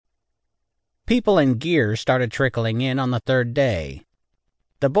People and gear started trickling in on the third day.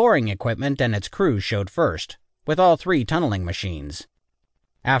 The boring equipment and its crew showed first, with all 3 tunneling machines.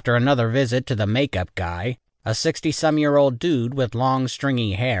 After another visit to the makeup guy, a 60-some-year-old dude with long,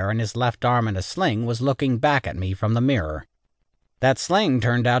 stringy hair and his left arm in a sling was looking back at me from the mirror. That sling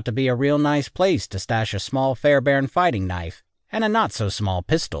turned out to be a real nice place to stash a small Fairbairn fighting knife and a not-so-small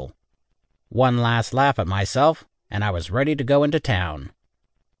pistol. One last laugh at myself, and I was ready to go into town.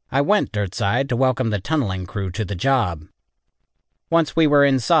 I went dirtside to welcome the tunneling crew to the job. Once we were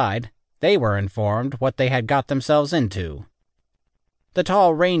inside, they were informed what they had got themselves into. The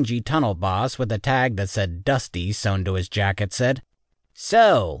tall, rangy tunnel boss with a tag that said Dusty sewn to his jacket said,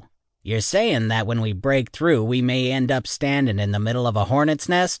 "So, you're saying that when we break through we may end up standing in the middle of a hornet's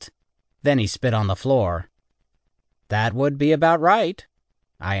nest?" Then he spit on the floor. "That would be about right,"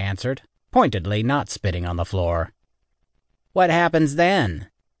 I answered, pointedly not spitting on the floor. "What happens then?"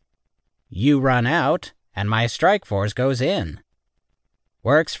 "You run out, and my strike force goes in."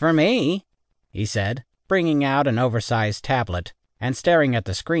 "Works for me," he said, bringing out an oversized tablet, and staring at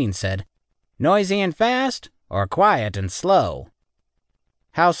the screen said, "Noisy and fast, or quiet and slow?"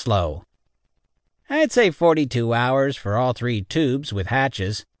 "How slow?" "I'd say 42 hours for all 3 tubes with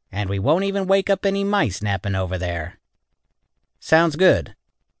hatches, and we won't even wake up any mice napping over there." "Sounds good.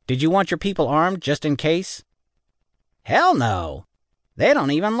 Did you want your people armed just in case?" "Hell no! They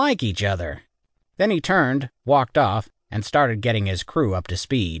don't even like each other." Then he turned, walked off, and started getting his crew up to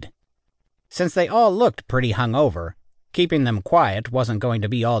speed. Since they all looked pretty hungover, keeping them quiet wasn't going to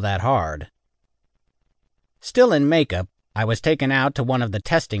be all that hard. Still in makeup, I was taken out to one of the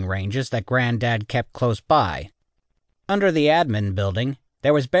testing ranges that Granddad kept close by. Under the admin building,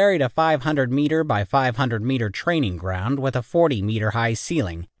 there was buried a 500-meter by 500-meter training ground with a 40-meter high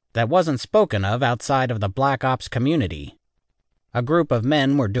ceiling that wasn't spoken of outside of the Black Ops community. A group of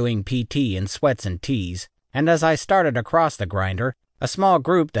men were doing PT in sweats and tees, and as I started across the grinder, a small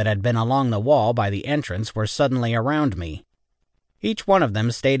group that had been along the wall by the entrance were suddenly around me. Each one of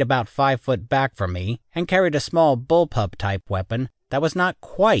them stayed about 5 foot back from me and carried a small bullpup-type weapon that was not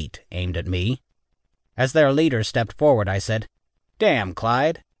quite aimed at me. As their leader stepped forward, I said, "Damn,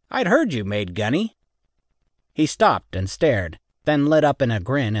 Clyde, I'd heard you made gunny." He stopped and stared, then lit up in a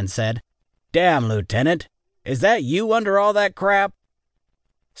grin and said, "Damn, Lieutenant, is that you under all that crap?"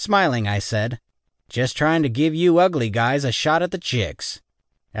 Smiling, I said, "Just trying to give you ugly guys a shot at the chicks,"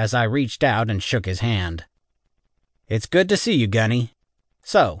 as I reached out and shook his hand. "It's good to see you, Gunny.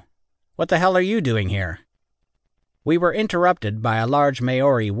 So, what the hell are you doing here?" We were interrupted by a large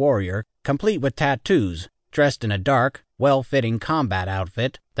Maori warrior, complete with tattoos, dressed in a dark, well-fitting combat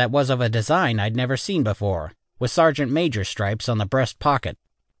outfit that was of a design I'd never seen before, with Sergeant Major stripes on the breast pocket.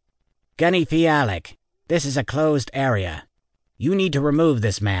 "Gunny Fialek, this is a closed area. You need to remove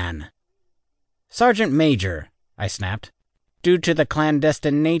this man." "Sergeant Major," I snapped, "due to the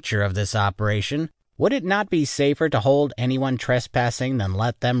clandestine nature of this operation, would it not be safer to hold anyone trespassing than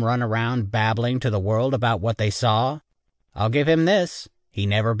let them run around babbling to the world about what they saw? I'll give him this. He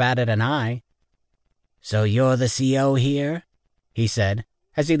never batted an eye." "So you're the CO here?" he said,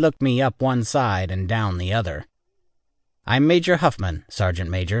 as he looked me up one side and down the other. "I'm Major Huffman, Sergeant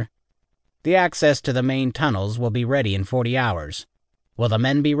Major. The access to the main tunnels will be ready in 40 hours. Will the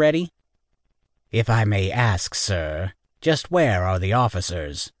men be ready?" "If I may ask, sir, just where are the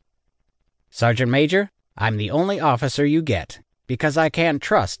officers?" "Sergeant Major, I'm the only officer you get, because I can't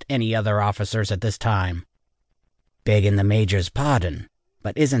trust any other officers at this time." "Begging the Major's pardon,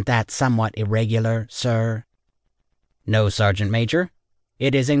 but isn't that somewhat irregular, sir?" "No, Sergeant Major.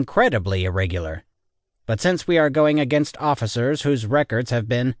 It is incredibly irregular. But since we are going against officers whose records have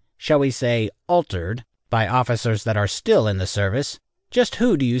been, shall we say, altered by officers that are still in the service, just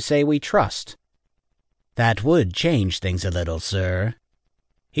who do you say we trust?" "That would change things a little, sir."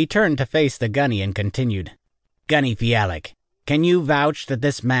 He turned to face the gunny and continued, "Gunny Fialek, can you vouch that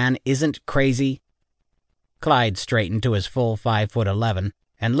this man isn't crazy?" Clyde straightened to his full 5'11",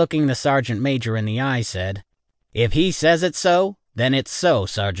 and looking the Sergeant Major in the eye said, "If he says it's so, then it's so,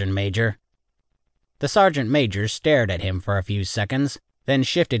 Sergeant Major." The Sergeant Major stared at him for a few seconds, then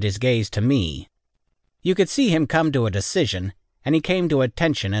shifted his gaze to me. You could see him come to a decision, and he came to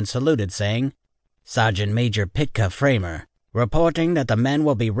attention and saluted, saying, "Sergeant Major Pitka Framer, reporting that the men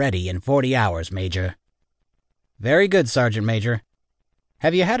will be ready in 40 hours, Major." "Very good, Sergeant Major.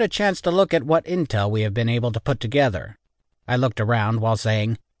 Have you had a chance to look at what intel we have been able to put together?" I looked around while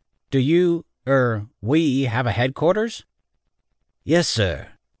saying, "Do we have a headquarters?" "Yes, sir.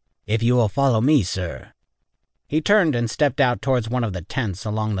 If you will follow me, sir." He turned and stepped out towards one of the tents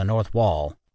along the north wall.